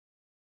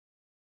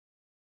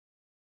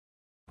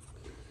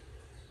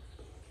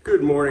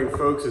Good morning,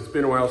 folks. It's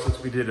been a while since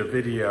we did a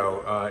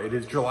video. It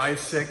is July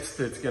 6th.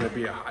 It's going to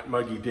be a hot,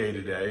 muggy day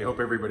today. Hope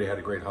everybody had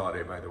a great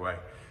holiday, by the way.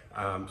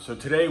 So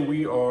today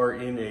we are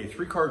in a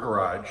 3-car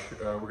garage.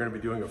 We're going to be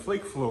doing a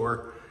flake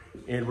floor,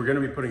 and we're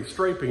going to be putting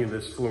striping in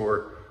this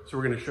floor. So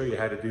we're going to show you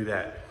how to do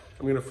that.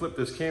 I'm going to flip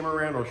this camera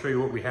around. I'll show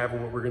you what we have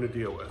and what we're going to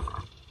deal with.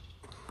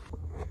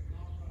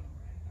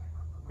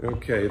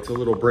 Okay, it's a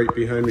little bright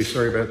behind me.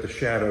 Sorry about the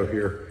shadow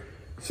here.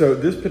 So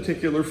this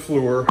particular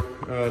floor,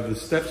 the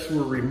steps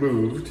were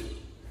removed.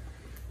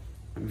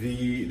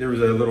 There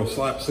was a little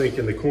slop sink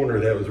in the corner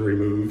that was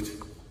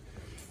removed.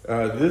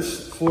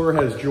 This floor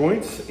has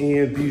joints,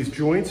 and these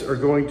joints are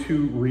going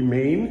to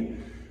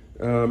remain.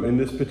 In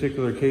this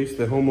particular case,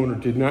 the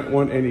homeowner did not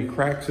want any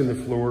cracks in the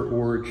floor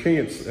or a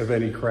chance of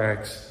any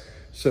cracks,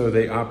 so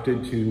they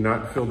opted to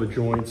not fill the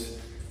joints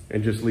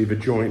and just leave a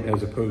joint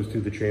as opposed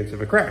to the chance of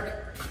a crack.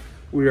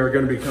 We are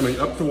going to be coming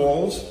up the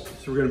walls,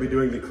 so we're going to be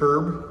doing the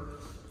curb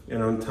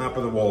and on top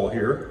of the wall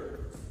here,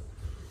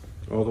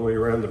 all the way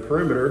around the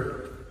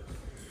perimeter.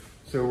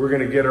 So we're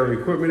gonna get our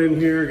equipment in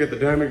here, get the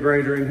diamond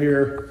grinder in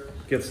here,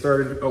 get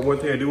started. Oh, one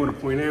thing I do wanna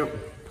point out,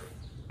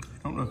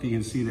 I don't know if you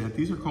can see that,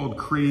 these are called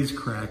craze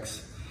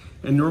cracks.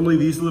 And normally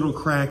these little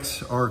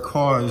cracks are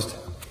caused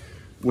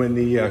when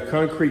the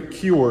concrete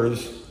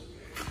cures,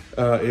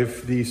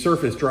 if the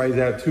surface dries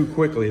out too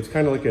quickly. It's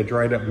kind of like a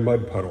dried up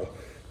mud puddle.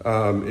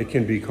 It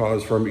can be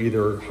caused from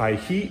either high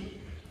heat,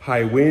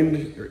 high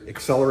wind, or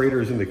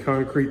accelerators in the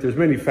concrete. There's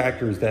many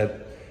factors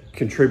that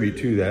contribute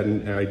to that,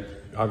 and I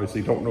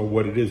obviously don't know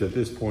what it is at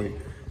this point,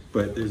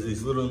 but there's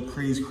these little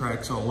craze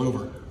cracks all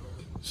over.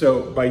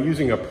 So by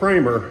using a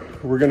primer,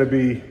 we're gonna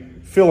be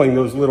filling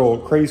those little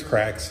craze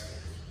cracks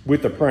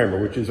with the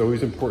primer, which is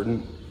always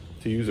important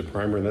to use a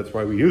primer, and that's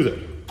why we use it.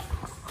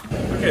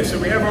 Okay, so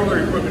we have all our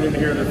equipment in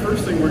here. The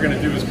first thing we're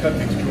gonna do is cut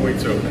these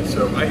joints open.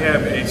 So I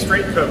have a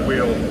straight cut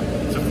wheel.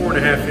 It's a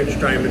 4.5-inch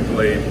diamond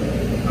blade.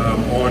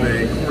 On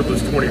a cordless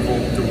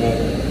 20-volt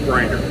DeWalt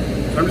grinder.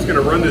 So I'm just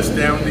going to run this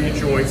down the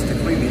joints to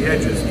clean the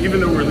edges. Even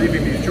though we're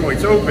leaving these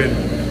joints open,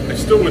 I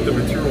still want the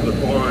material to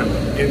bond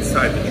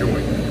inside the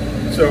joint.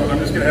 So I'm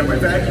just going to have my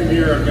vacuum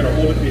here. I'm going to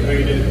hold it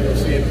behind it. You'll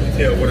see in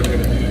detail what I'm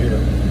going to do here.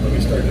 Let me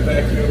start the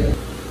vacuum.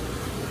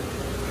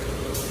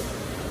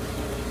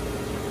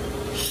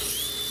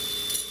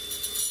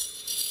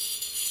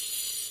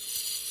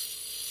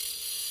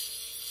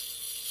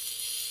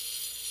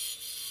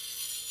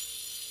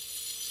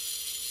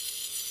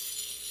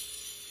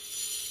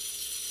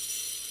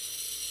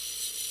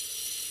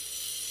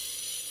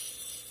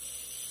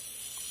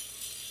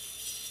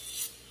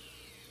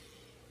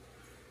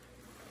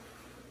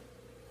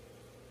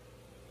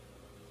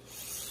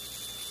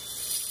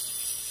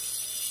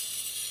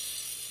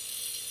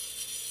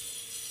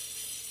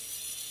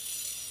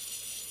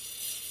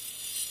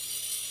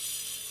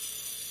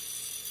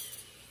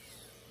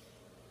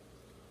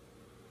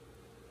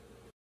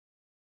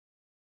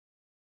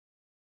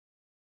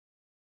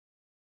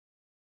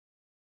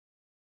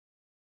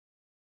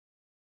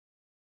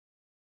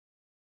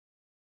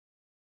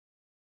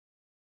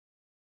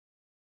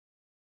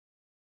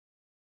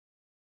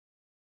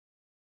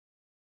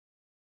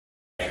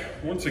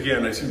 Once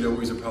again, I seem to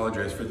always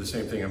apologize for the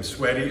same thing. I'm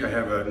sweaty, I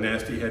have a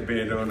nasty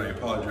headband on, I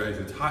apologize.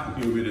 It's hot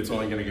and humid, it's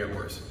only gonna get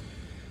worse.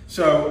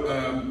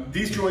 So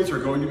these joints are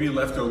going to be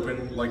left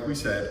open, like we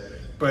said,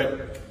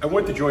 but I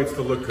want the joints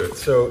to look good.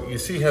 So you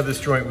see how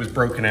this joint was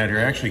broken out here.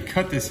 I actually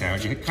cut this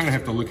out. You kind of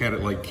have to look at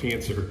it like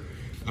cancer.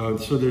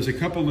 So there's a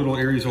couple little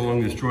areas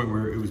along this joint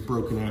where it was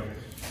broken out.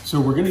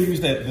 So we're gonna use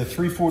the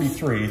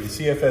 343, the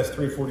CFS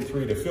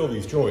 343 to fill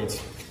these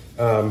joints.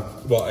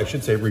 Well, I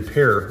should say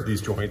repair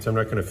these joints. I'm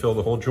not going to fill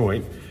the whole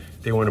joint.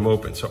 They want them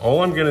open. So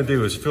all I'm going to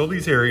do is fill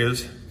these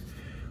areas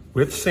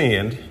with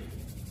sand,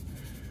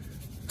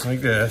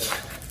 like this.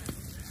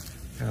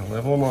 Kind of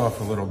level them off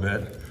a little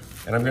bit.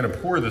 And I'm going to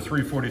pour the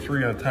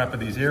 343 on top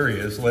of these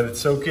areas, let it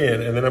soak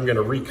in, and then I'm going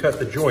to recut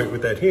the joint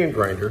with that hand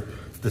grinder,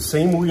 the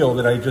same wheel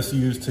that I just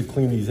used to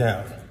clean these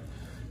out.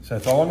 So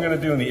that's all I'm going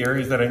to do in the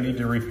areas that I need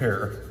to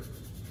repair.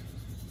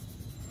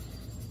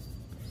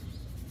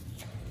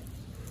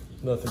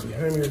 Nothing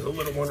behind me, there's a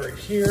little one right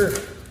here.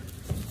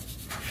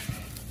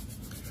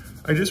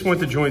 I just want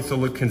the joints to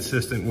look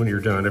consistent when you're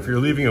done. If you're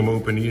leaving them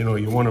open, you know,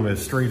 you want them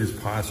as straight as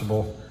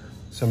possible.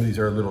 Some of these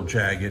are a little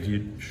jagged.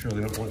 You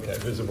surely don't want that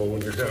visible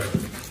when you're done.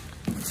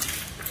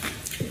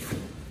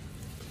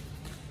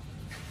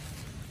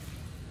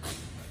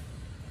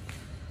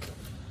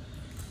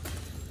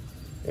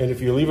 And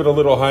if you leave it a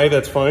little high,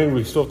 that's fine.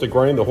 We still have to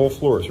grind the whole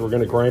floor, so we're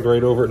gonna grind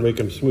right over it and make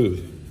them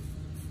smooth.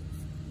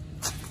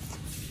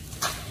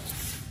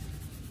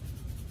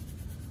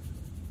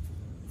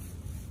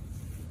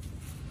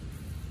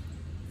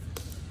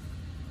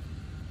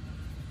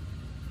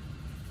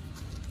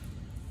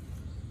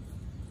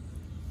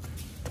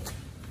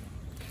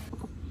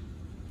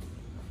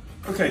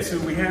 Okay, so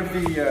we have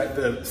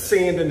the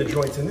sand in the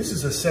joints, and this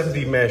is a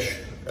 70 mesh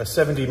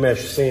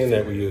sand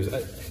that we use. I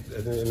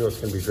know it's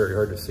gonna be very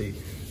hard to see,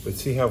 but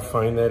see how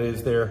fine that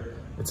is there?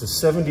 It's a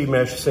 70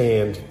 mesh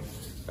sand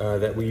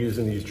that we use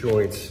in these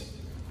joints.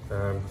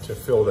 to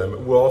fill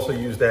them. We'll also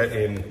use that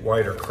in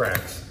wider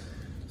cracks.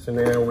 So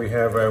now we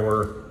have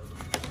our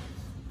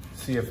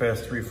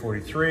CFS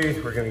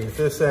 343. We're gonna get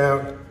this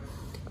out.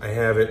 I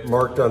have it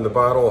marked on the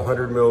bottle,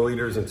 100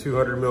 milliliters and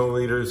 200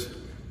 milliliters.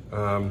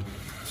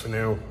 So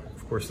now,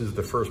 of course, this is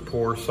the first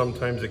pour.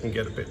 Sometimes it can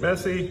get a bit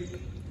messy.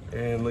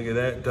 And look at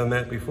that, done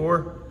that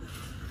before.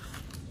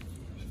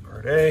 Here's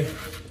part A.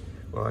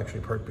 Well,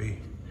 actually part B.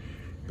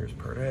 Here's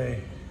part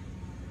A.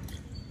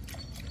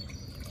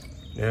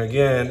 Now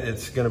again,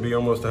 it's gonna be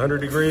almost 100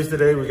 degrees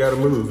today. We gotta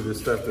move. This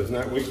stuff does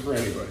not wait for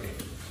anybody.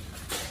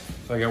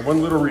 So I got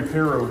one little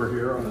repair over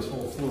here on this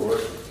whole floor.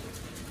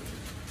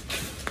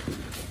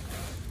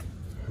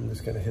 I'm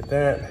just gonna hit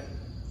that.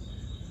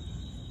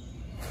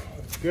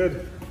 That's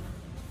good.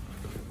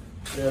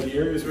 Now the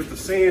areas with the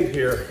sand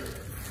here,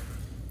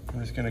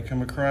 I'm just gonna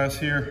come across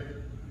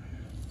here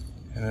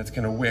and that's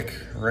gonna wick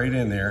right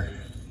in there.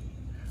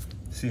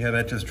 See how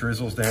that just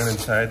drizzles down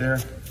inside there?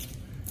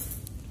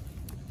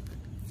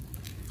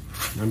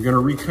 I'm gonna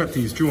recut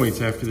these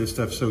joints after this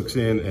stuff soaks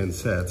in and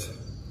sets.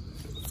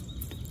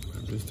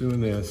 I'm just doing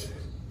this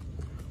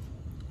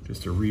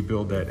just to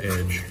rebuild that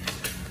edge.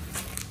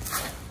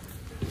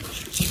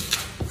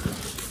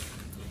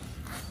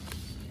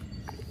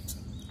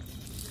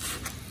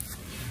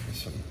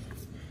 Some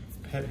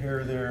pet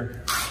hair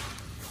there.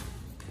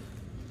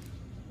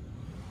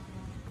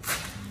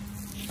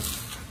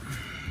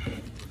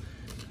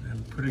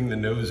 I'm putting the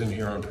nose in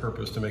here on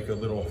purpose to make a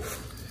little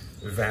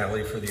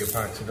valley for the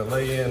epoxy to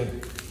lay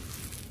in.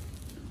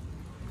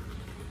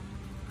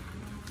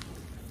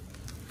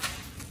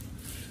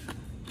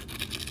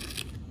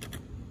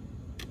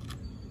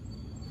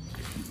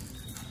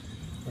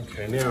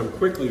 Okay, now I'm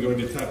quickly going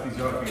to top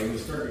these off again.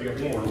 It's starting to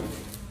get warm.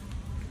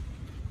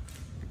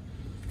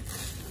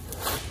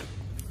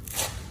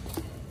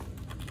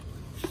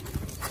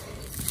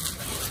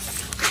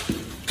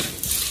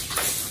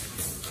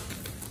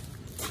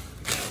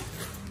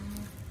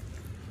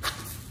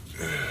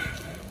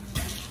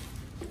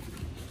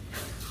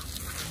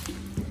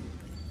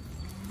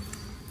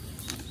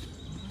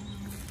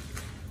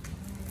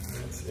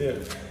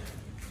 It.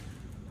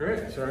 All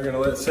right, so I'm gonna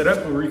let it set up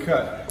and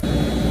recut.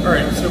 All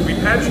right, so we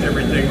patched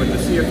everything with the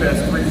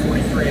CFS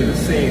 343 and the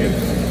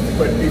sand,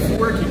 but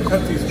before I can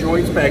cut these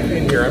joints back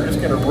in here, I'm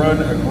just gonna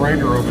run a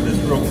grinder over this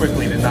real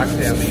quickly to knock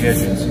down the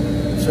edges.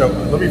 So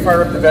let me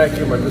fire up the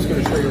vacuum. I'm just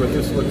gonna show you what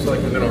this looks like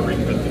and then I'll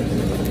recut this.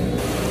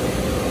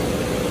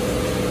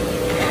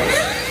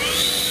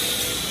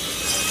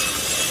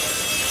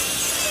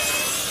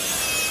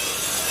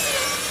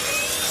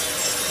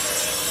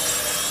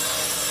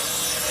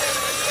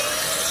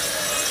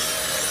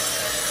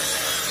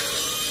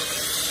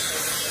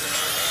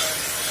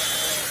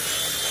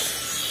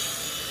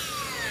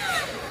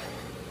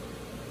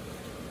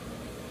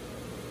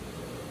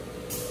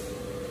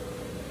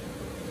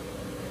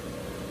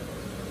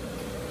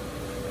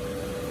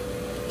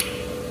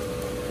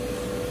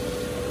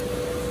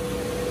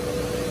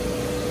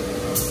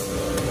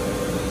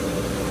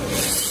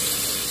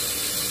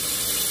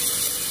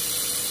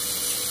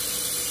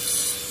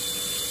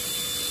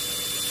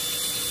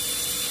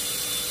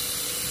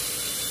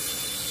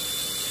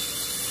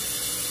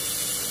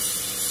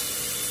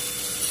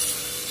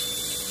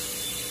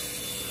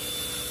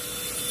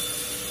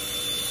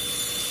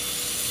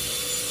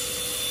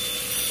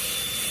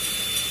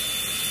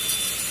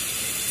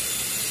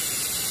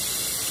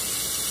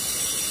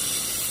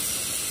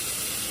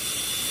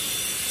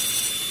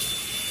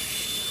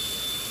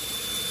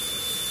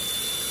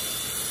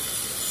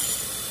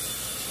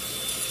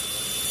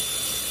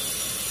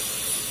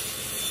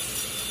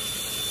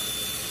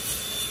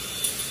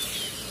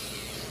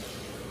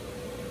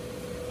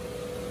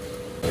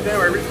 Now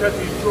I recut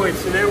these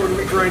joints, and now when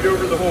we grind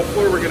over the whole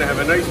floor, we're going to have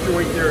a nice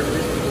joint there and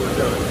we're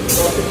done.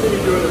 So I'll continue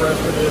doing the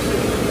rest of this.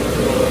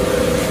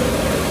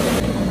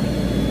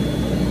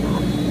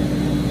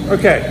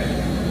 Okay,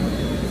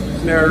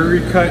 so now I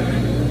recut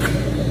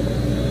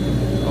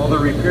all the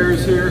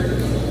repairs here.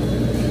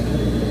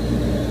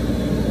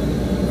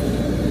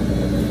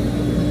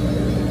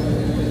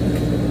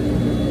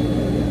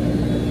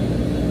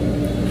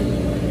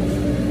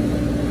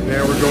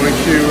 Now we're going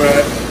to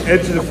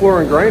edge the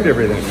floor and grind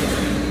everything.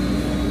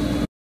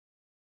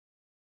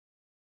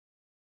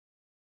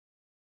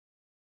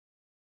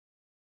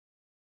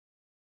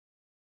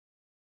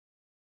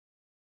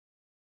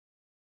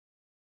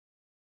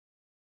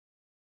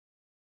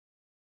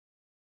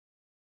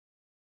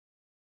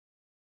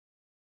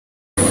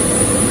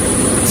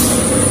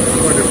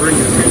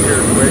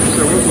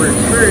 So what we're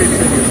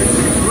experiencing is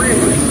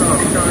extremely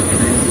soft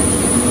concrete.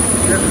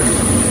 Definitely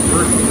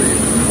virtually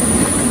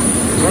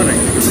running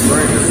through the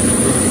grinder.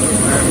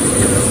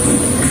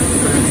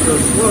 But it's so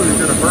slow, it's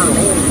going to burn a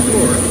hole in the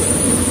floor.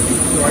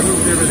 So I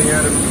moved everything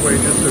out of its way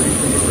just so he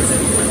can move it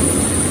anyway.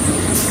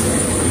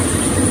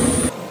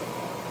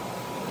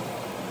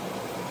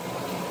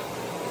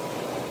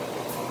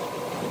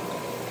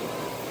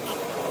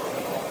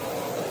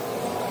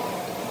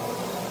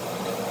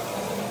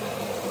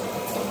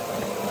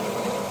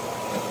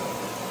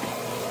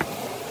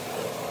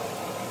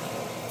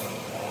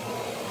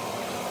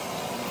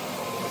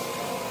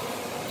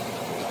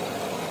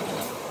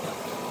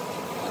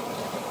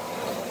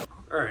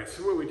 right,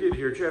 so what we did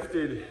here, Jeff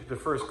did the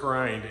first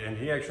grind and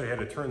he actually had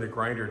to turn the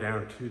grinder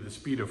down to the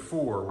speed of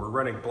 4. We're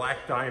running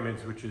black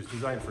diamonds, which is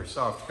designed for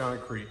soft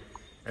concrete,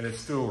 and it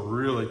still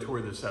really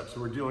tore this up.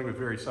 So we're dealing with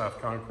very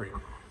soft concrete.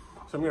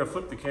 So I'm gonna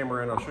flip the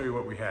camera and I'll show you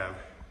what we have.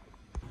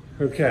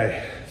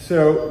 Okay,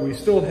 so we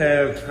still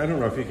have, I don't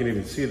know if you can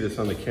even see this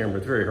on the camera,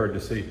 it's very hard to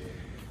see.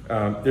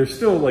 There's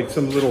still like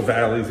some little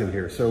valleys in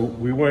here. So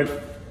we went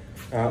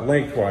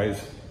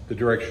lengthwise, the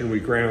direction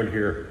we ground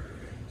here.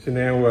 So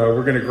now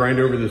we're gonna grind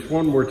over this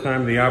one more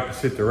time the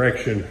opposite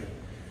direction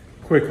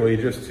quickly,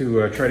 just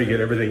to try to get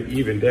everything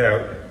evened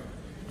out.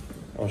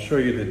 I'll show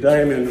you the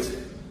diamonds.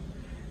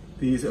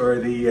 These are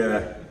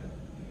the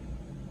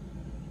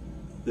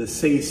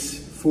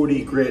SACE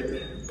 40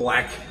 grit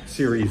black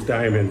series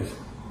diamonds.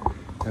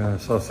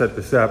 So I'll set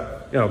this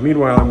up.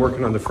 Meanwhile, I'm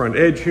working on the front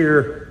edge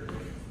here,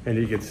 and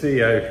you can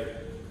see I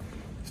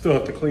still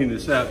have to clean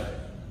this up,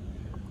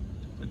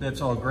 but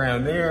that's all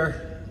ground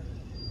there.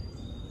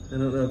 I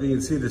don't know if you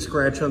can see the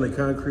scratch on the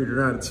concrete or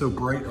not. It's so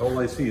bright, all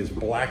I see is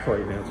black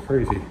right now. It's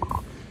crazy.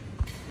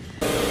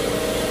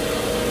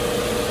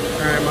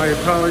 All right, my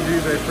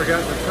apologies. I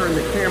forgot to turn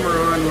the camera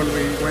on when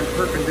we went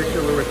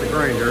perpendicular with the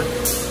grinder.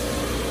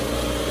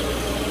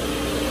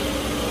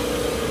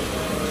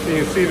 So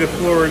you can see the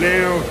floor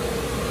now.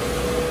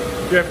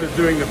 Jeff is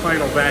doing the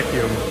final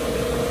vacuum.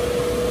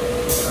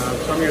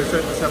 So I'm gonna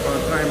set this up on a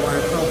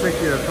timeline. So I'll take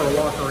you for a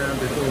walk around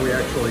before we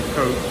actually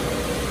coat.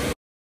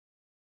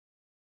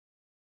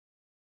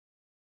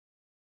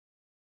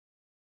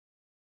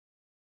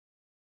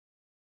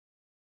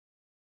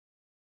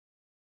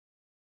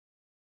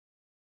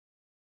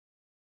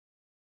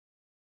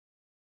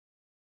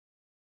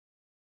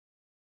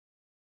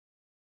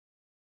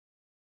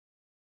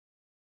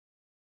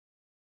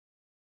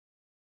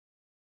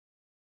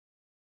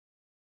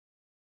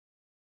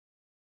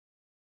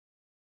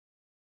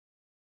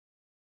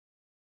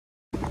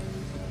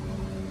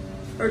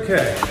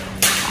 Okay,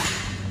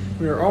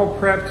 we are all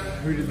prepped.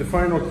 We did the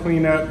final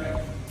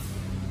cleanup.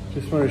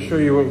 Just want to show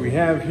you what we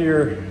have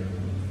here.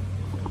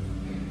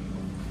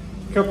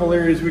 A couple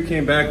areas we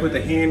came back with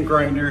a hand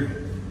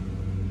grinder.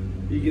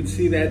 You can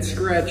see that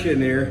scratch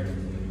in there,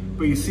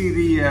 but you see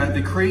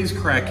the craze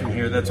crack in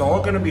here. That's all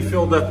going to be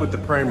filled up with the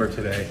primer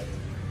today.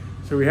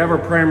 So we have our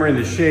primer in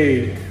the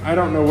shade. I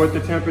don't know what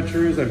the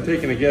temperature is. I'm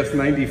taking a guess,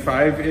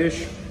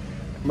 95-ish.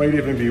 Might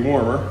even be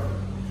warmer.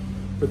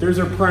 But there's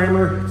our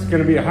primer. It's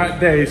gonna be a hot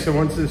day, so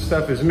once this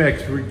stuff is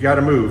mixed, we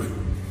gotta move.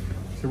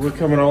 So we're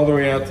coming all the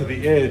way out to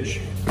the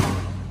edge,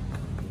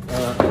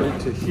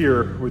 right to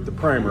here with the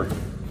primer.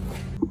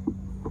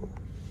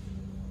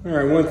 All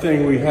right, one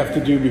thing we have to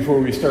do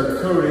before we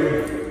start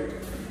coating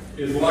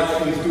is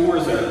lock these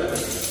doors up.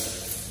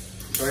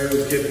 So I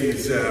always get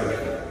these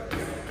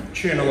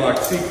channel lock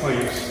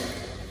C-clamps.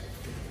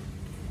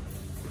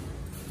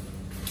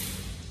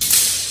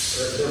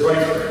 They're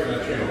vice,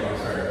 not channel lock,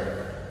 sorry.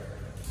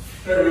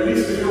 I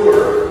release the door.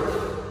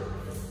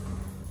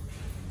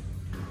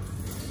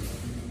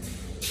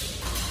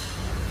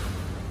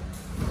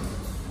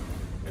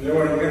 And then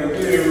what I'm going to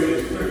do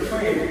is put a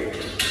clamp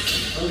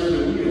under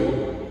the wheel.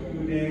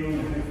 Down.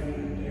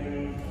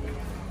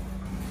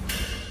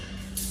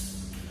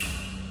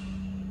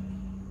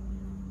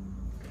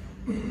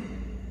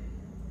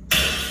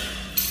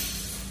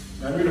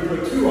 I'm going to put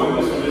 2 on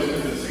this one just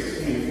because it's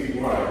 16 feet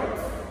wide.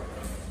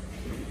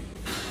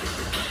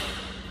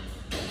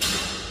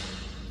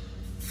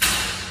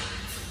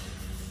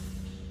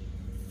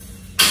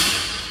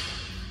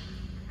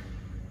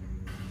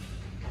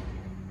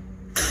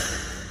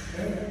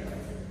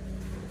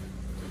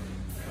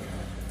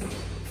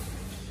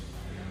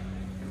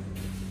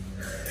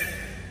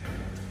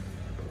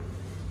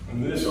 And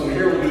this one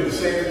here, we'll do the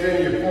same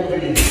thing. You pull the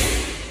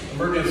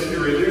emergency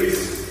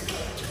release.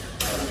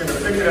 I'm going to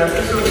pick it up.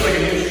 This one's like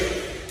 1 inch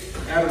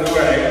out of the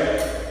way.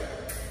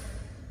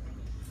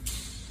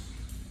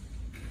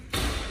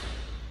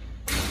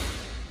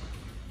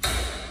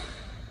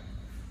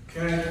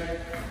 Okay,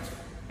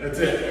 that's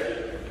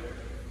it.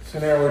 So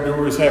now our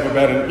doors have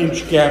about 1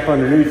 inch gap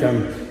underneath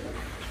them.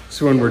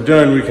 So when we're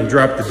done, we can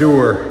drop the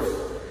door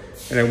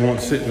and it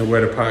won't sit in the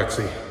wet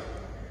epoxy.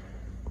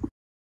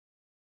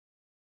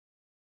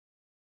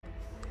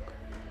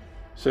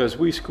 So as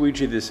we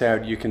squeegee this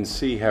out, you can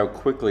see how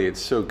quickly it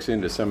soaks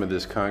into some of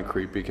this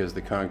concrete because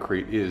the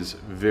concrete is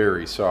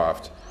very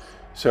soft.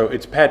 So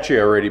it's patchy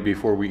already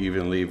before we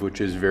even leave, which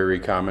is very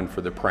common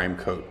for the prime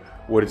coat.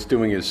 What it's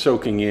doing is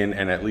soaking in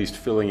and at least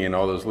filling in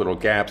all those little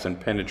gaps and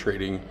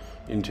penetrating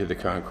into the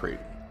concrete.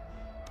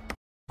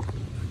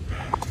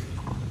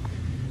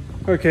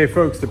 Okay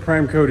folks, the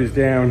prime coat is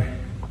down.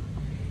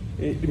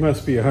 It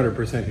must be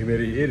 100%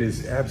 humidity. It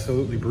is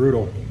absolutely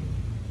brutal.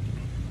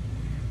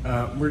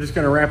 We're just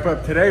going to wrap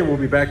up today. We'll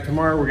be back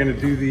tomorrow. We're going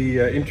to do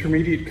the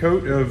intermediate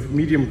coat of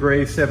medium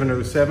gray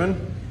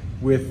 707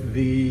 with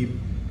the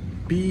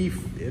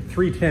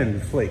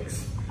B310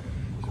 flakes.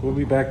 So we'll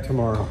be back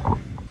tomorrow.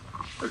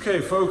 Okay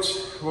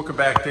folks, welcome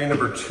back, day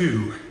number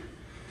 2.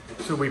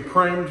 So we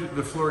primed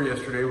the floor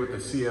yesterday with the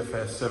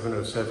CFS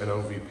 707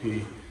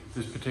 OVP.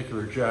 This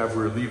particular job,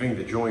 we're leaving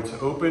the joints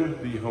open.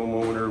 The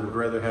homeowner would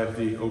rather have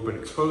the open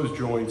exposed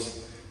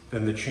joints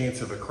than the chance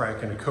of a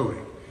crack in the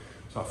coating.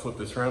 So I'll flip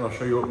this around, I'll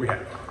show you what we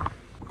have.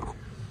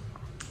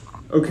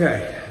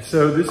 Okay,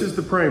 so this is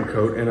the prime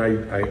coat, and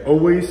I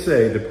always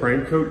say the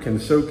prime coat can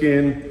soak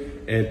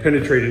in and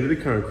penetrate into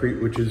the concrete,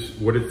 which is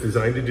what it's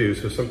designed to do.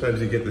 So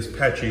sometimes you get this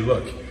patchy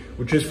look,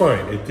 which is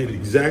fine. It did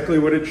exactly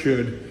what it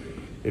should.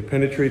 It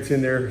penetrates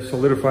in there,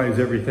 solidifies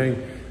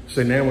everything.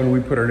 So now when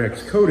we put our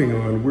next coating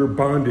on, we're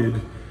bonded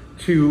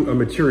to a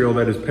material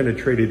that is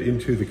penetrated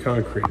into the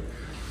concrete.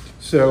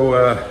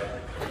 So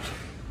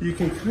you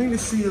can kind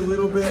of see a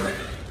little bit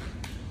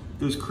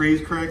those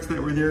craze cracks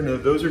that were there. Now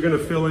those are going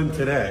to fill in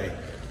today.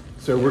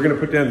 So we're going to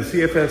put down the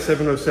CFS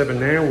 707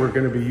 now. We're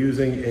going to be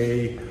using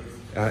a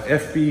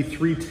FB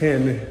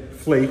 310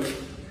 Flake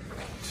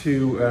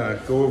to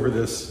go over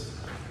this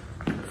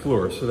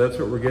floor. So that's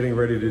what we're getting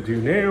ready to do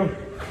now.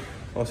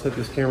 I'll set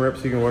this camera up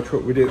so you can watch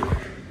what we do.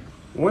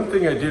 One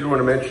thing I did want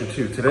to mention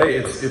too, today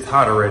it's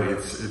hot already.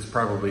 It's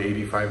probably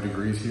 85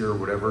 degrees here or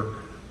whatever.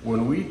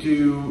 When we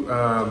do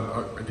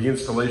the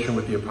installation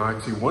with the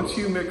epoxy, once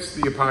you mix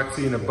the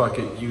epoxy in a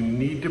bucket, you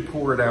need to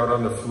pour it out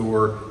on the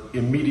floor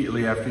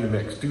immediately after you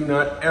mix. Do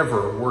not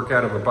ever work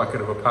out of a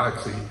bucket of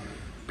epoxy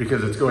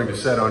because it's going to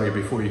set on you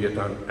before you get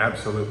done,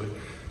 absolutely.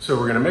 So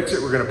we're gonna mix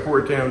it, we're gonna pour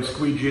it down,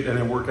 squeegee it, and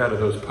then work out of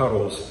those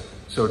puddles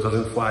so it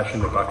doesn't flash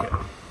in the bucket.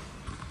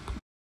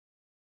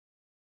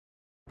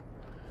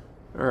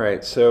 All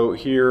right, so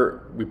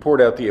here we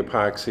poured out the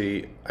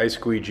epoxy, I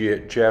squeegee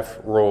it, Jeff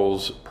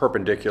rolls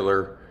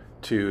perpendicular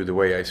to the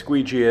way I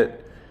squeegee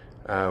it.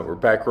 We're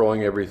back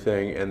rolling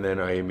everything, and then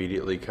I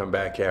immediately come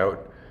back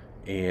out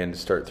and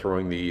start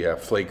throwing the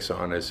flakes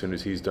on as soon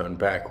as he's done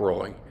back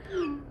rolling.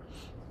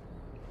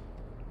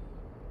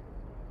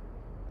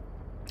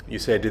 You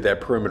say I did that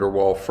perimeter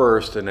wall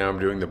first, and now I'm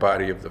doing the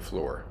body of the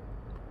floor.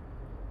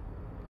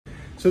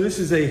 So this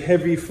is a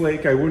heavy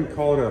flake. I wouldn't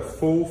call it a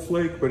full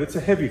flake, but it's a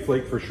heavy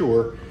flake for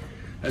sure.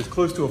 As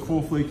close to a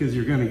full flake as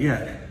you're gonna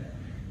get.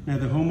 Now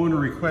the homeowner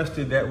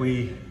requested that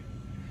we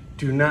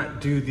do not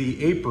do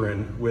the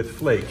apron with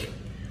flake.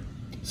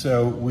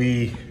 So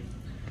we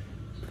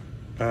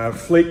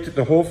flaked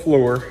the whole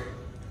floor,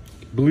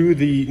 blew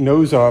the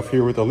nose off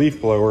here with a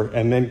leaf blower,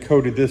 and then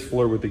coated this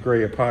floor with the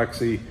gray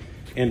epoxy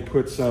and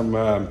put some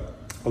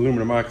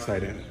aluminum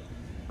oxide in.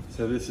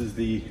 So this is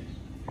the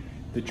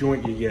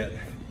joint you get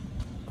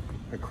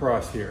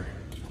across here.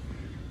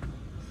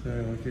 So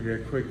I'll give you a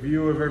quick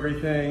view of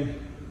everything.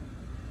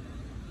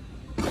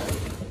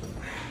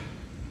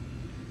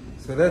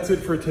 So that's it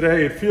for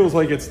today. It feels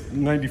like it's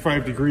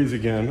 95 degrees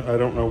again. I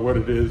don't know what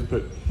it is,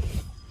 but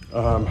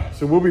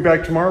so we'll be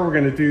back tomorrow. We're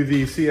gonna do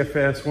the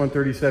CFS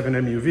 137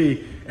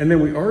 MUV, and then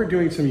we are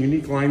doing some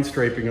unique line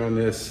striping on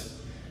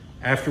this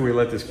after we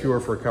let this cure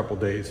for a couple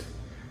days.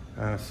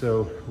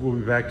 So we'll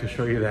be back to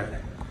show you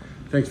that.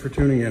 Thanks for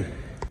tuning in.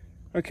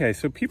 Okay,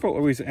 so people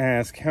always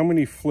ask how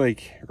many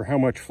flake or how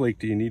much flake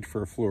do you need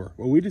for a floor?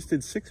 Well, we just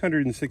did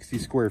 660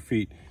 square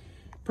feet.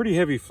 Pretty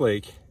heavy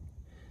flake.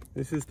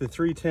 This is the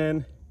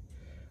 310.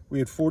 We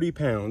had 40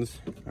 pounds.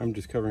 I'm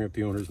just covering up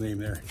the owner's name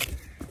there.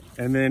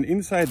 And then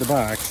inside the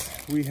box,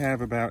 we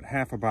have about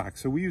half a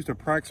box. So we used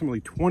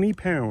approximately 20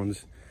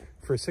 pounds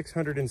for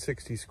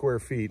 660 square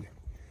feet,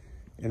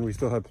 and we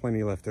still have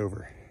plenty left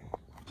over.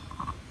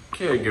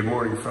 Okay, good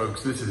morning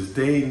folks. This is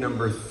day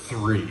number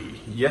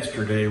 3.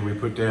 Yesterday we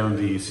put down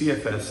the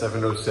CFS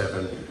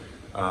 707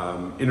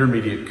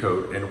 intermediate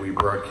coat, and we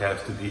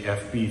broadcasted the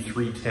FB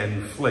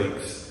 310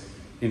 flakes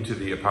into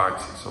the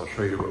epoxy. So I'll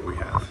show you what we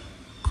have.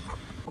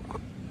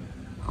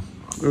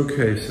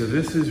 Okay, so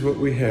this is what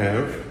we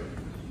have.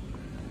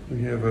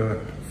 We have a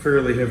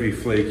fairly heavy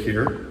flake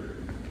here,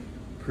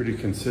 pretty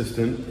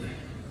consistent.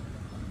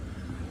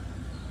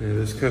 And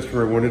this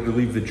customer wanted to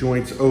leave the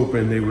joints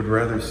open. They would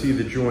rather see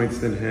the joints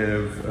than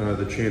have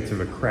the chance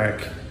of a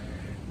crack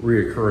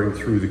reoccurring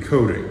through the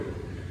coating.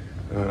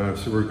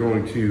 So we're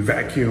going to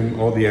vacuum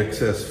all the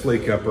excess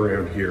flake up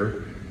around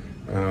here.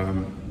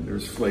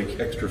 There's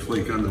flake, extra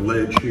flake on the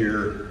ledge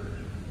here.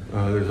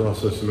 There's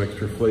also some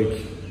extra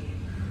flake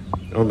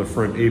on the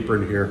front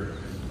apron here.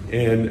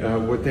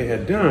 And what they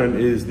had done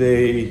is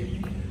they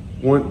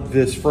want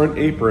this front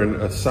apron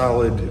a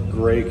solid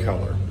gray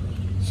color.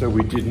 So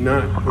we did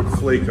not put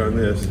flake on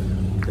this,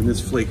 and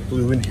this flake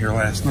blew in here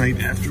last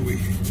night after we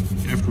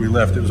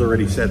left. It was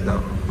already set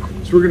though.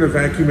 So we're gonna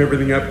vacuum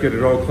everything up, get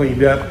it all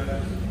cleaned up.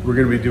 We're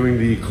gonna be doing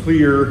the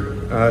clear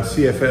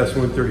CFS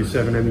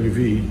 137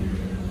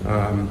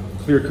 MUV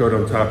clear coat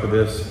on top of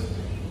this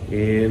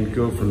and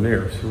go from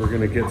there. So we're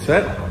gonna get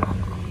set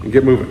and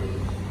get moving.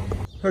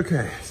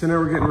 Okay, so now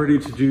we're getting ready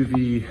to do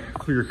the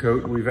clear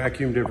coat. We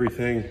vacuumed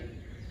everything.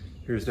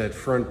 Here's that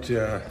front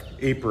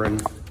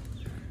apron.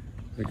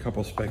 A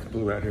couple specks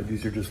blew out here.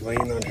 These are just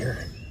laying on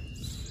here.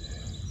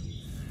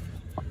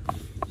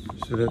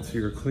 So that's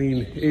your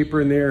clean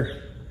apron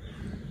there.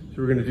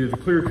 So we're gonna do the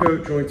clear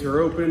coat. Joints are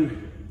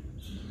open.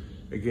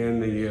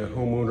 Again, the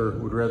homeowner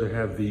would rather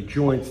have the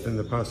joints than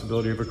the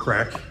possibility of a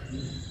crack.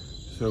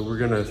 So So we're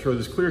gonna throw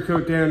this clear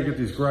coat down, get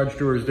these garage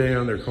doors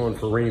down. They're calling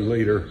for rain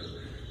later.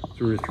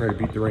 So we're just trying to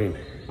beat the rain.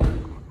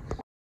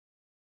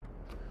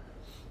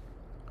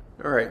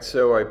 All right,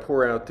 so I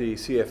pour out the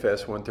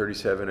CFS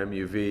 137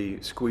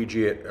 MUV,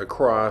 squeegee it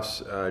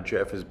across.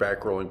 Jeff is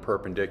back rolling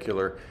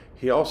perpendicular.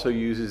 He also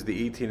uses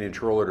the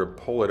 18-inch roller to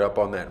pull it up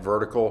on that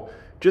vertical,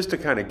 just to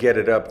kind of get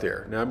it up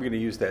there. Now I'm going to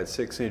use that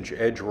 6-inch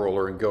edge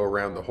roller and go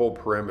around the whole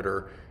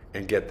perimeter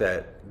and get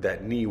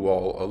that knee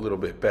wall a little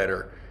bit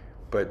better.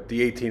 But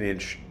the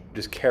 18-inch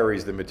just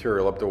carries the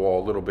material up the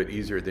wall a little bit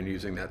easier than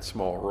using that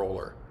small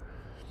roller.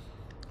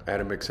 I had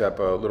to mix up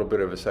a little bit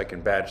of a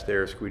second batch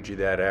there, squeegee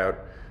that out.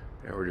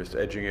 Now we're just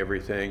edging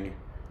everything,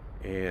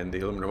 and the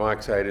aluminum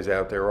oxide is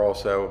out there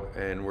also,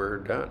 and we're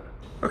done.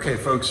 Okay,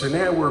 folks, so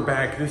now we're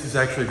back. This is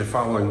actually the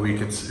following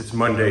week. It's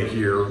Monday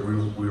here.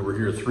 We were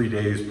here 3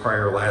 days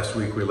prior last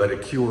week. We let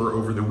it cure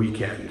over the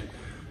weekend.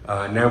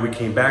 Now we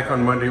came back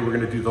on Monday. We're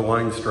gonna do the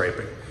line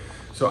striping.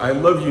 So I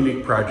love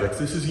unique projects.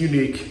 This is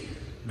unique.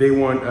 They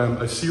want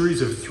a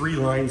series of 3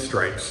 line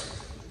stripes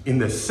in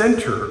the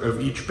center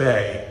of each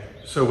bay,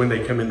 so when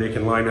they come in, they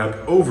can line up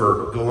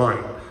over the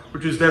line,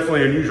 which is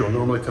definitely unusual.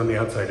 Normally it's on the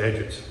outside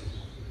edges.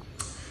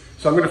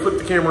 So I'm gonna flip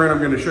the camera around.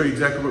 I'm gonna show you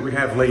exactly what we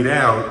have laid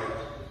out,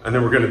 and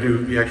then we're gonna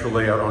do the actual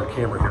layout on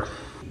camera here.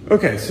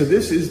 Okay, so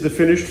this is the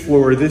finished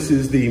floor. This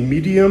is the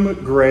medium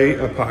gray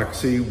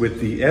epoxy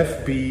with the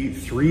FB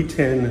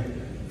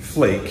 310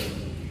 Flake,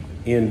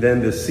 and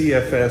then the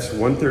CFS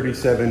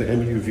 137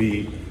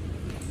 MUV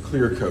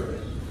clear coat.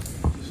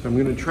 So I'm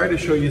gonna try to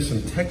show you some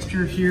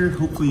texture here.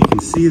 Hopefully you can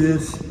see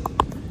this.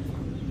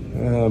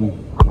 Well,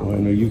 I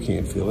know you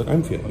can't feel it,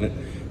 I'm feeling it.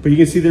 But you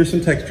can see there's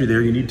some texture there.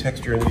 You need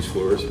texture on these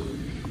floors.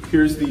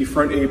 Here's the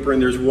front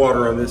apron. There's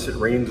water on this. It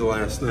rained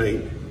last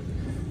night.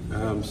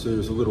 So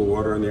there's a little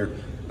water on there.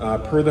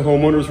 Per the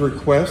homeowner's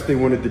request, they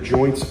wanted the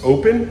joints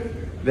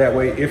open. That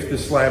way, if the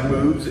slab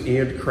moves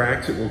and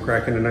cracks, it will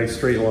crack in a nice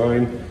straight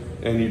line,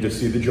 and you just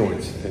see the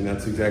joints. And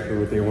that's exactly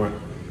what they want.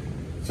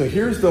 So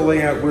here's the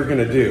layout we're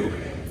gonna do.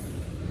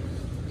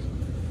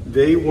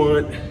 They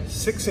want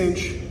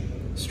 6-inch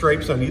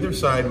stripes on either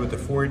side with a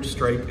 4-inch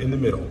stripe in the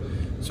middle.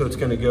 So it's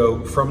gonna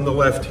go from the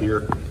left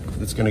here,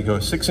 it's gonna go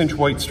a 6-inch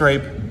white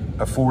stripe,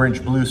 a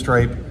 4-inch blue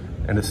stripe,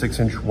 and a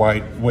 6-inch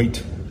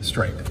white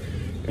stripe.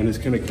 And it's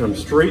gonna come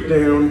straight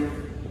down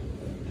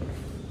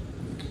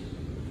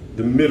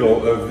the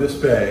middle of this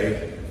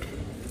bay,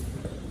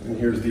 and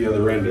here's the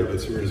other end of it.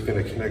 So we're just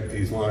gonna connect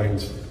these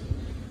lines.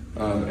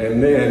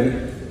 And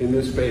then in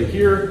this bay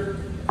here,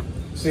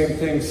 same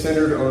thing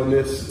centered on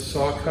this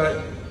saw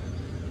cut.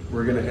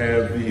 We're gonna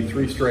have the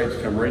 3 stripes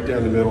come right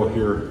down the middle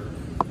here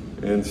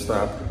and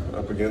stop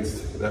up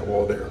against that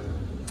wall there.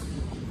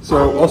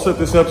 So I'll set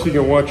this up so you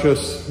can watch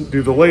us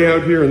do the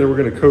layout here, and then we're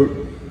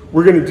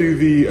gonna do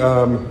the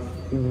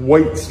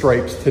white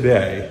stripes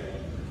today,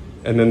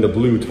 and then the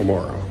blue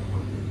tomorrow.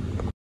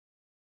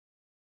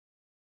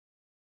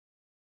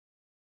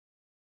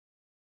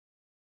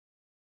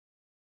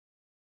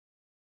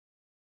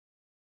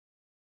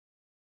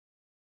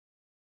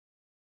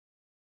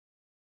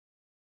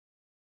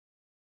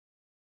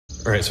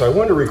 All right, so I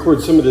wanted to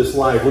record some of this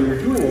live. When you're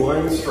doing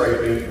line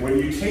striping, when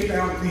you tape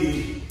out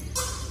the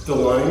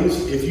lines,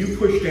 if you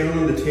push down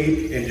on the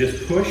tape and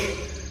just push,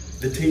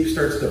 the tape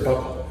starts to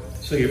bubble.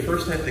 So you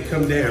first have to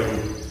come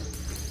down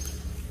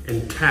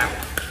and tap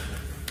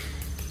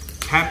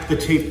the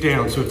tape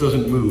down so it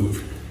doesn't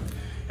move.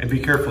 And be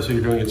careful so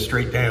you're doing it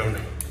straight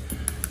down.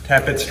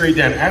 Tap it straight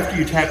down. After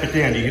you tap it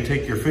down, you can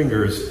take your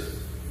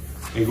fingers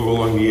and go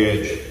along the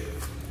edge.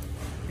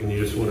 And you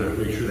just wanna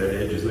make sure that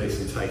edge is nice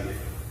and tight.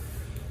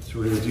 So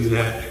we're gonna do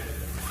that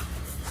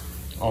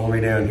all the way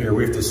down here.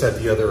 We have to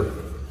set the other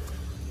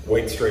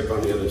white stripe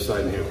on the other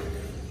side now.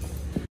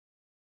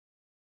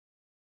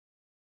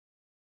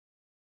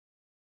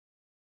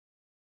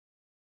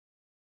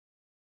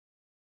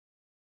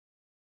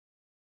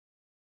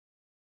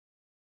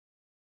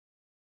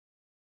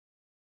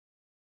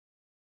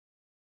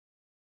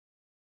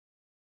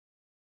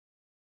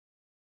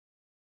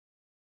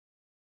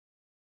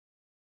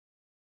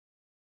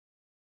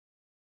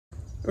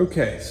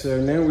 Okay,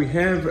 so now we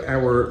have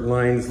our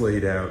lines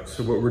laid out.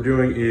 So what we're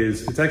doing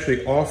is, it's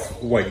actually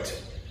off-white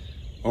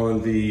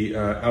on the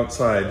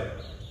outside,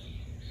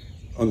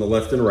 on the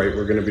left and right.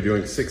 We're gonna be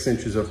doing 6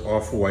 inches of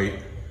off-white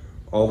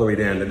all the way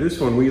down. Now this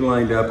one we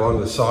lined up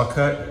on the saw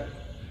cut.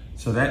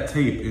 So that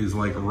tape is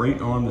like right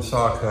on the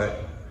saw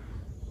cut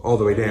all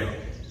the way down.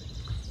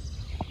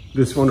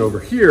 This one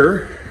over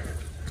here,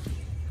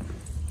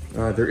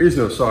 there is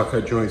no saw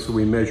cut joint, so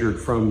we measured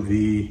from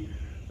the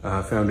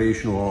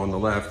foundation wall on the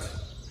left,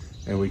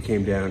 and we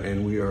came down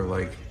and we are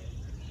like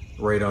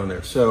right on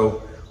there.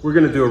 So we're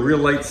gonna do a real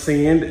light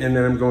sand, and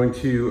then I'm going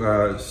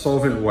to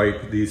solvent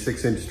wipe the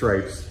 6-inch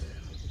stripes,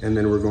 and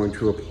then we're going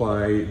to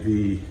apply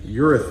the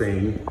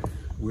urethane,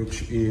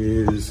 which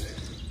is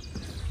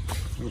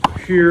over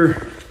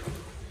here.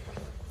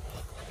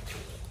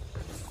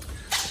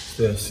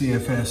 The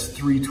CFS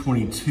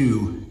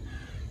 322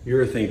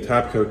 urethane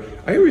top coat.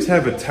 I always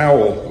have a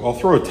towel. I'll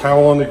throw a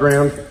towel on the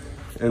ground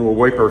and we'll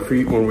wipe our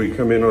feet when we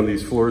come in on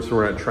these floors so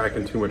we're not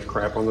tracking too much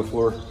crap on the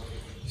floor.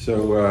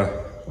 So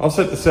I'll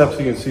set this up so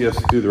you can see us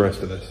do the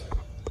rest of this.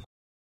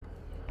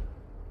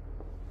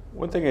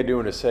 One thing I do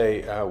want to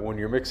say, when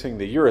you're mixing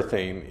the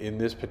urethane, in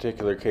this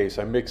particular case,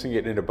 I'm mixing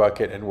it in a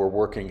bucket and we're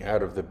working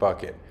out of the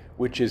bucket,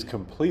 which is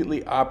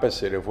completely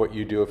opposite of what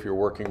you do if you're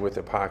working with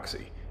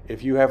epoxy.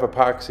 If you have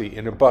epoxy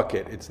in a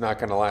bucket, it's not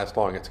going to last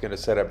long. It's going to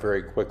set up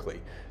very quickly.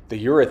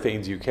 The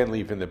urethanes you can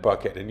leave in the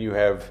bucket and you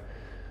have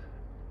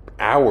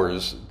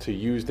hours to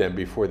use them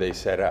before they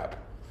set up.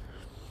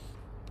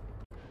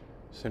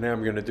 So now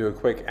I'm going to do a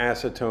quick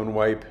acetone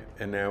wipe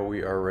and now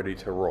we are ready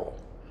to roll.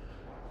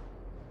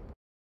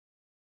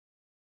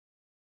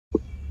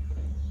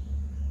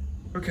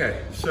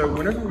 Okay, so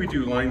whenever we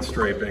do line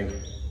striping,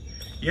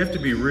 you have to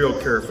be real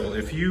careful.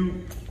 If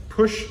you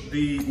push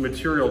the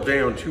material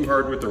down too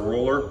hard with the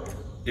roller,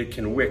 it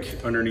can wick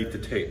underneath the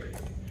tape.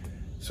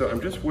 So I'm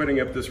just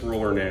wetting up this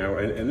roller now,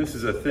 and this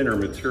is a thinner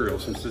material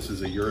since this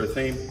is a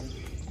urethane.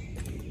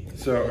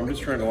 So I'm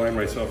just trying to line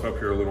myself up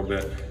here a little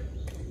bit.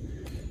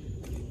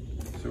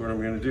 So what I'm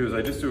going to do is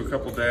I just do a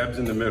couple dabs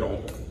in the middle,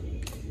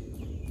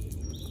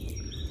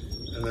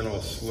 and then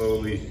I'll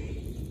slowly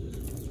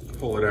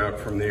pull it out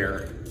from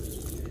there.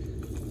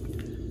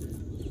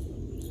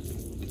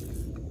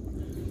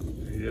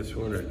 You just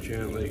want to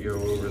gently go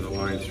over the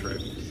line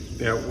stripe.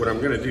 Now what I'm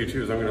going to do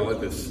too is I'm going to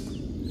let this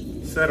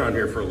set on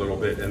here for a little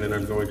bit, and then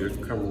I'm going to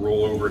come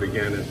roll over it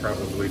again in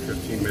probably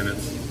 15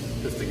 minutes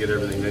just to get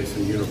everything nice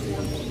and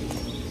uniform.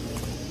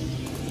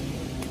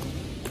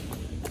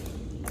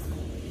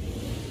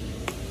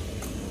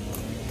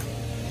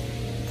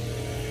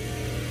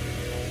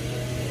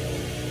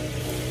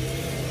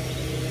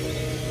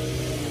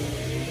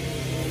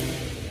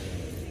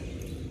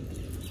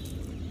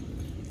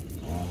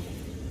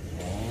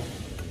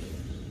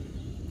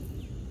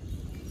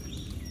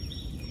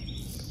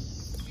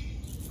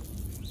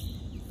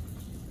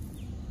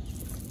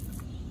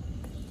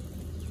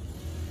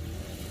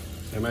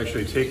 I'm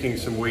actually taking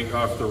some weight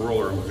off the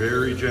roller. I'm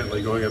very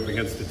gently going up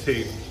against the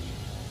tape,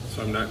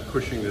 so I'm not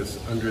pushing this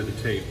under the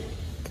tape.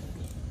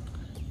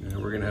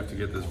 And we're gonna have to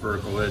get this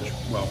vertical edge,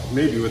 well,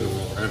 maybe with a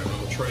roller, I don't know.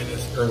 I'll try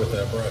this, or with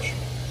that brush.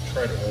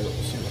 Try to roll it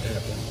and see what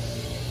happens.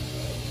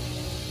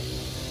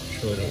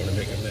 Surely don't wanna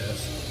make a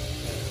mess.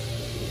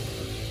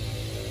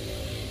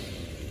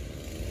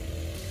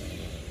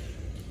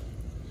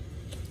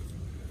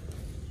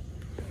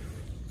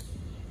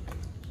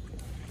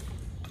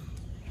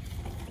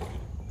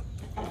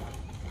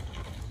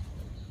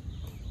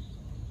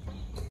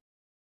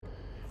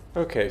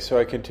 Okay, so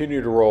I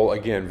continue to roll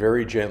again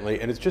very gently,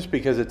 and it's just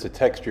because it's a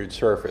textured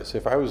surface.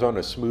 If I was on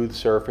a smooth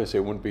surface, it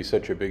wouldn't be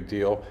such a big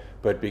deal,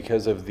 but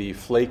because of the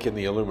flake and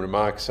the aluminum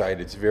oxide,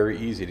 it's very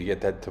easy to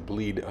get that to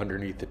bleed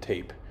underneath the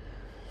tape.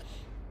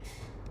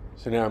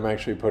 So now I'm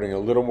actually putting a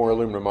little more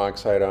aluminum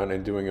oxide on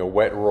and doing a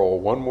wet roll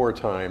one more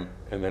time,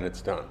 and then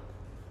it's done.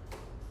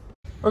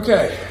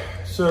 Okay,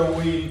 so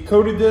we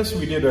coated this,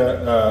 we did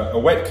a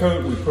wet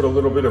coat, we put a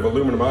little bit of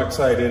aluminum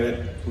oxide in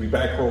it, we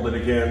back rolled it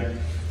again.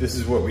 This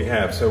is what we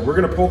have. So we're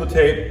gonna pull the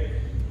tape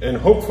and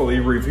hopefully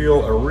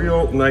reveal a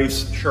real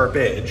nice sharp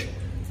edge.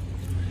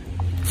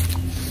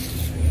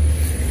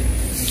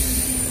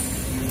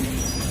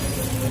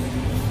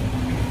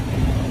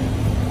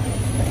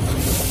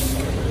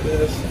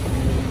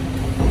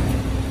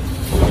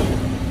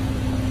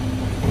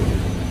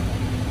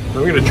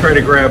 I'm gonna try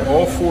to grab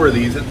all four of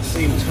these at the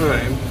same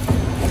time.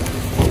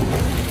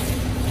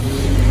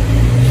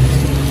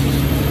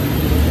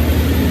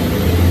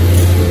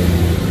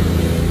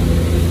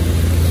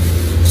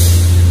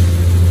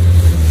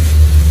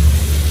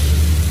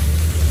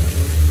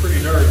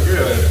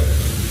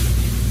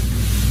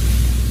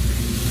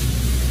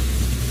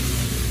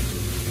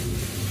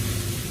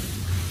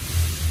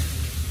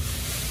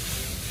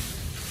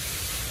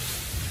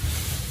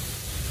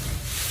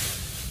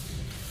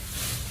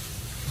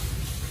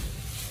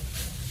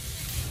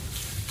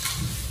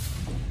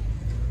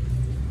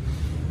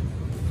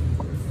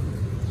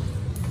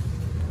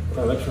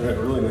 Oh, that turned out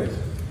really nice.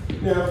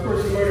 Now, of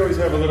course, you might always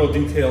have a little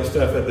detail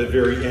stuff at the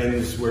very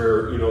ends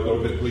where, you know, a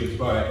little bit bleeds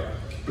by.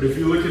 But if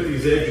you look at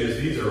these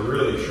edges, these are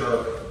really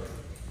sharp.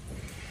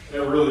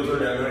 That really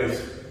turned out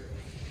nice.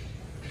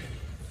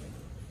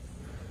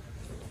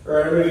 All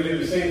right, I'm going to do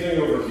the same thing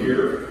over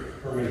here.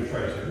 I'm going to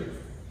try to.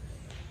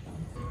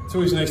 It's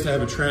always nice to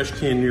have a trash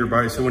can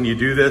nearby, so when you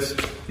do this,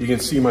 you can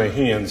see my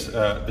hands.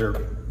 They're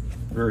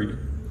very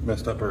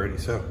messed up already,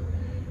 so.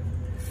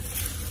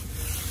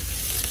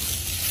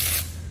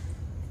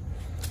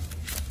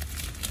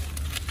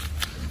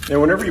 Now,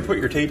 whenever you put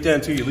your tape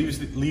down too, you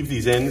leave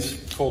these ends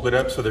folded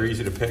up so they're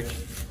easy to pick.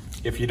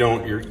 If you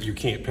don't, you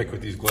can't pick with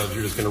these gloves.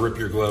 You're just gonna rip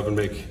your glove and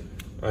make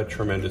a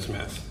tremendous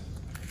mess.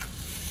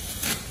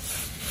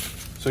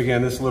 So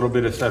again, this little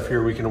bit of stuff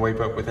here we can wipe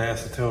up with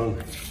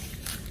acetone,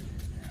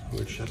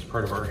 which that's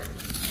part of our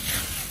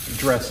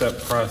dress up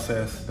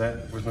process.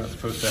 That was not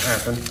supposed to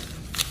happen.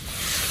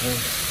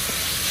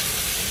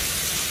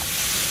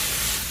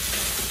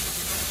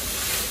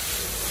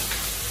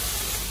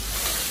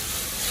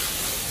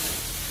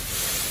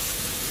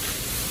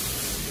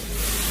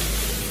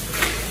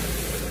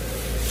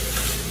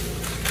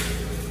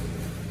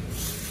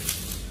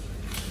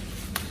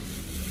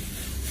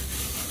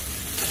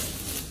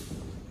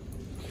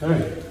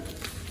 Okay.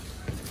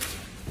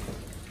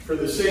 For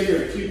the sake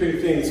of keeping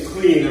things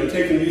clean, I'm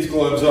taking these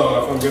gloves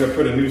off. I'm going to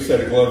put a new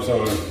set of gloves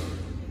on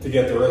to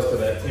get the rest of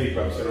that tape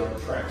up so I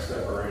don't track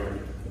stuff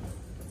around.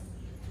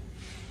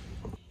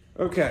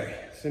 Okay,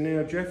 so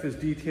now Jeff is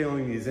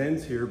detailing these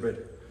ends here,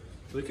 but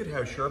look at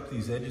how sharp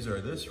these edges are.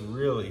 This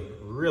really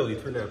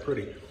turned out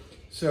pretty.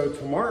 So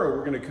tomorrow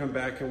we're going to come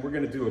back and we're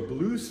going to do a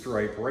blue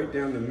stripe right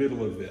down the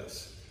middle of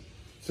this.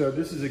 So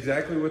this is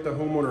exactly what the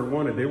homeowner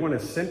wanted. They want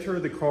to center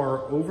the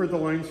car over the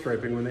line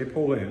striping when they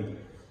pull in.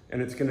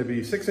 And it's going to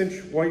be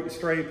 6-inch white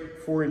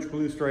stripe, 4-inch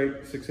blue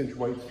stripe, 6-inch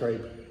white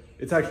stripe.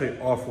 It's actually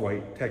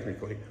off-white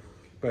technically,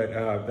 but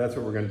that's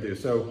what we're going to do.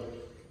 So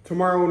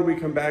tomorrow when we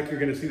come back, you're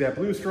going to see that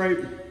blue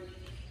stripe,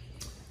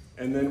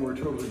 and then we're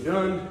totally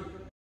done.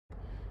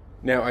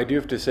 Now I do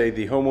have to say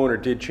the homeowner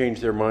did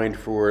change their mind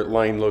for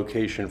line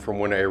location from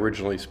when I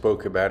originally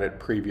spoke about it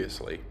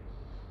previously.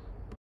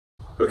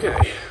 Okay,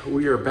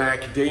 we are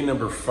back, day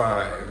number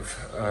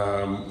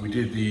 5. We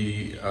did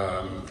the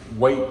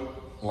white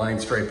line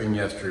striping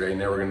yesterday.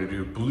 Now we're going to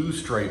do blue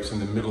stripes in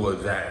the middle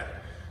of that.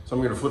 So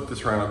I'm going to flip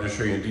this around. I'll just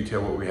show you in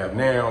detail what we have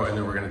now, and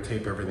then we're going to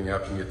tape everything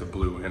up and get the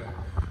blue in.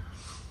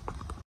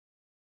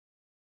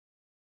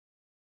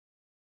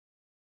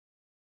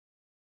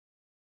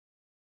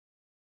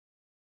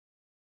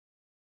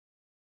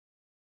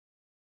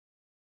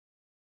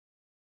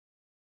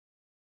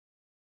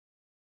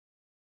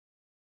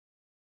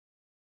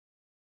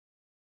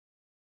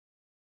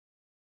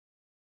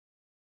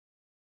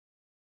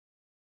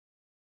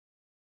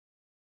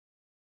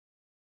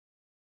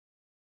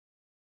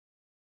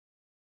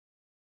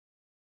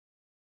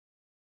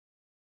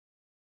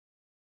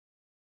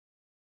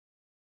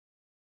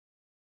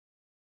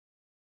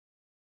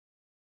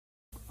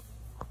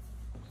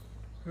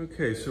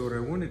 Okay, so what I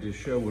wanted to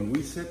show, when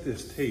we set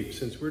this tape,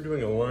 since we're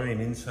doing a line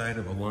inside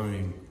of a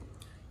line,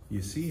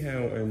 you see how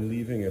I'm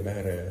leaving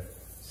about a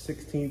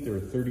 1/16 or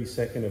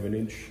 32nd of an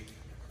inch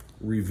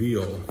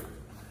reveal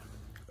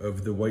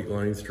of the white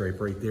line stripe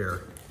right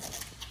there.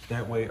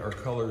 That way our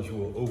colors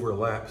will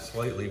overlap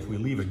slightly. If we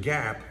leave a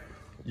gap,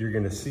 you're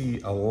gonna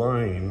see a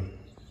line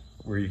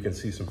where you can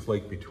see some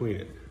flake between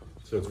it.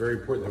 So it's very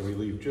important that we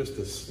leave just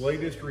the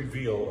slightest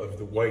reveal of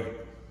the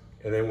white.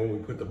 And then when we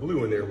put the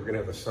blue in there, we're gonna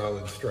have a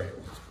solid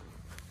stripe.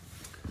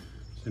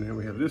 So now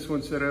we have this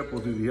one set up,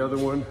 we'll do the other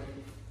one,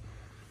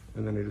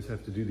 and then I just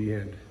have to do the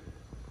end.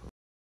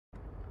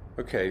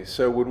 Okay,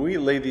 so when we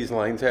lay these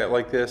lines out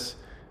like this,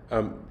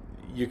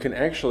 you can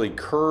actually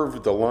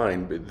curve the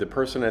line. The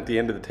person at the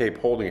end of the tape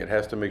holding it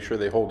has to make sure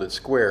they hold it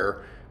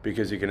square,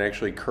 because you can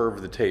actually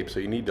curve the tape.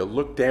 So you need to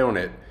look down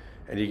it,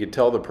 and you can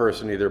tell the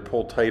person either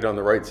pull tight on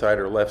the right side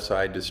or left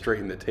side to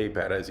straighten the tape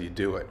out as you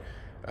do it.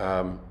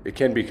 It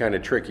can be kind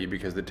of tricky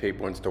because the tape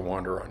wants to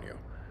wander on you.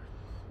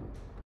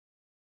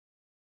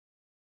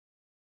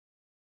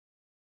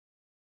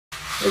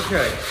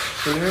 Okay,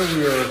 so now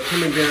we are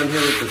coming down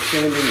here with the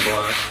sanding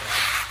block,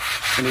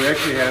 and we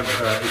actually have,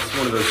 it's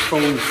one of those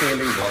foam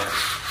sanding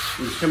blocks.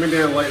 We're just coming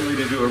down lightly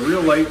to do a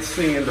real light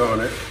sand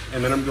on it,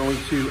 and then I'm going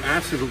to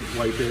acetone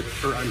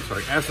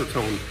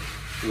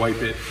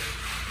wipe it,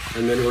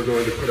 and then we're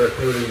going to put our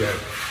coating in.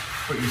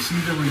 But you see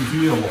the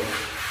reveal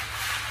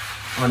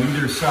on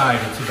either side.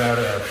 It's about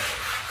a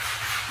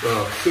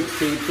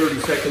 1/16,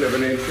 32nd of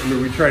an inch. I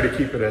mean, we try to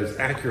keep it as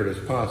accurate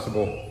as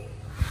possible.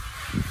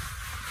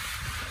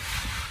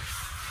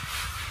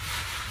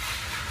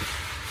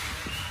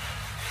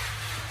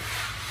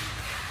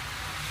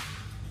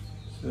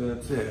 So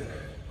that's it.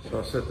 So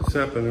I'll set this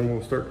up and then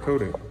we'll start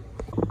coating.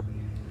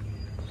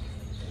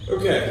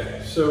 Okay,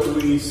 so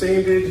we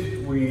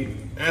sanded, we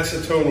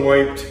acetone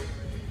wiped.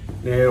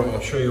 Now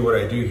I'll show you what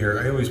I do here.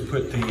 I always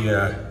put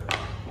the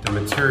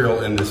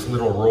material in this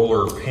little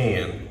roller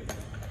pan.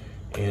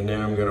 And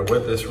now I'm gonna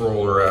wet this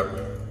roller up.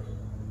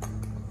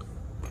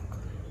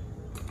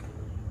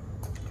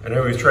 And I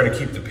always try to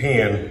keep the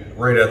pan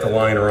right at the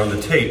line or on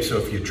the tape, so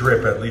if you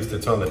drip, at least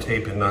it's on the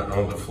tape and not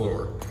on the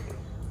floor.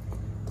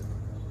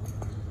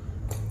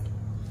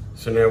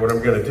 So now what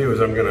I'm gonna do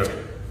is I'm gonna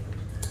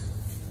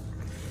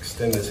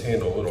extend this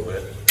handle a little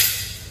bit.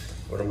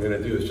 What I'm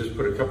gonna do is just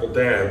put a couple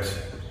dabs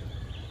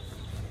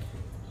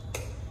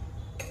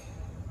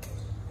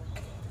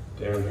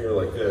down here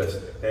like this.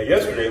 Now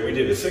yesterday we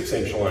did a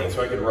 6-inch line,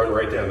 so I could run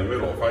right down the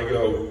middle. If I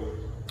go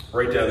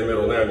right down the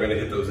middle now, I'm gonna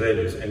hit those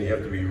edges, and you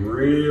have to be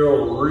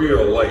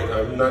real light.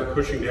 I'm not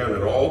pushing down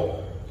at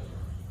all.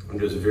 I'm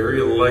just very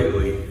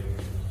lightly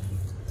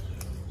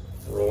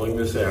rolling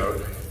this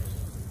out.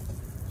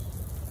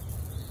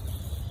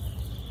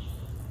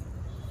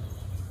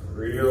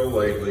 Real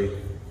lightly.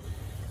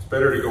 It's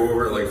better to go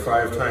over it like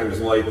 5 times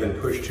light than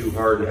push too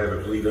hard and have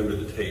it bleed under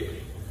the tape.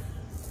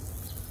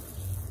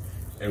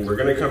 And we're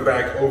gonna come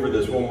back over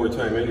this one more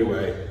time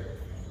anyway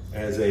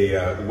as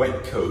a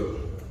wet coat.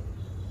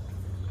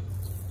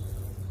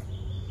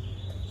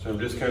 So I'm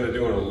just kind of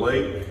doing a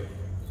light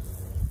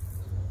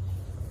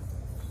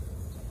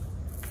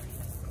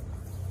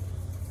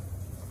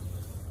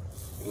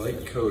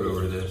coat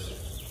over this.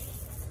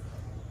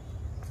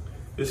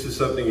 This is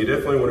something you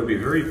definitely want to be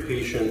very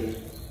patient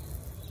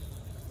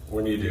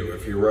when you do.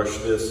 If you rush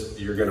this,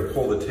 you're gonna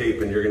pull the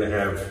tape and you're gonna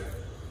have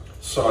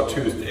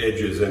sawtoothed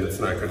edges and it's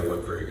not gonna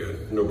look very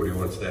good. Nobody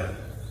wants that.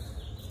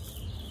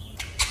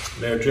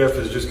 Now Jeff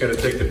is just gonna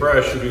take the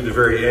brush and do the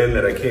very end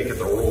that I can't get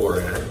the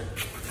roller at.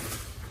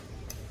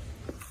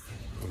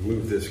 I'll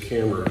move this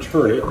camera,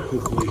 turn it,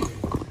 hopefully.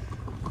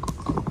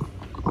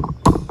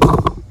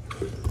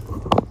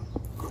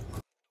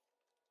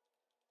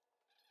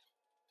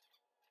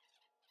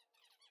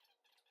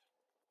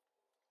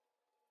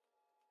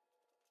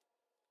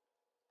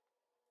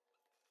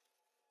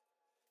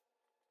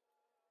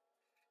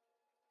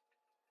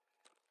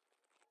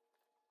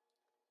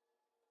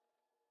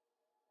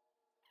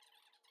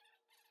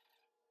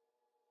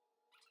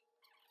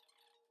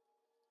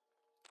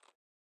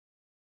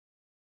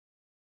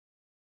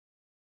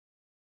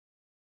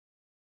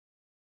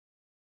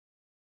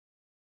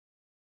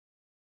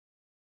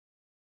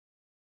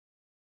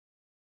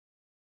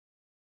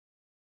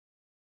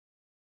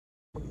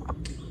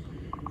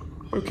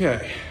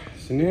 Okay,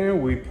 so now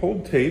we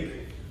pulled tape.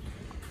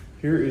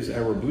 Here is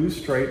our blue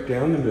stripe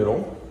down the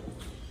middle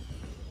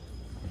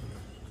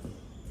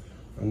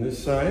on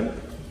this side.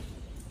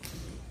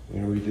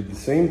 And we did the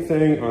same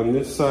thing on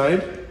this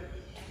side.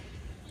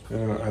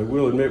 I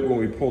will admit when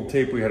we pulled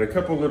tape, we had a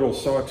couple little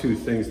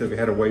sawtooth things that we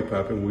had to wipe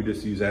up, and we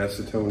just used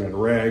acetone and a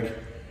rag,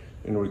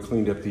 and we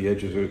cleaned up the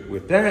edges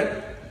with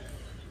that.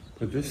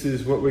 But this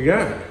is what we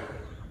got.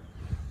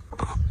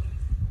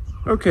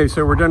 Okay,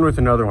 so we're done with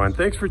another one.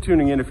 Thanks for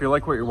tuning in. If you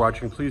like what you're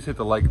watching, please hit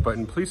the like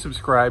button. Please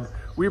subscribe.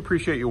 We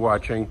appreciate you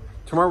watching.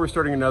 Tomorrow we're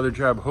starting another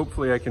job.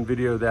 Hopefully I can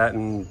video that,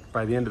 and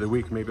by the end of the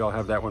week, maybe I'll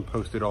have that one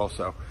posted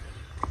also.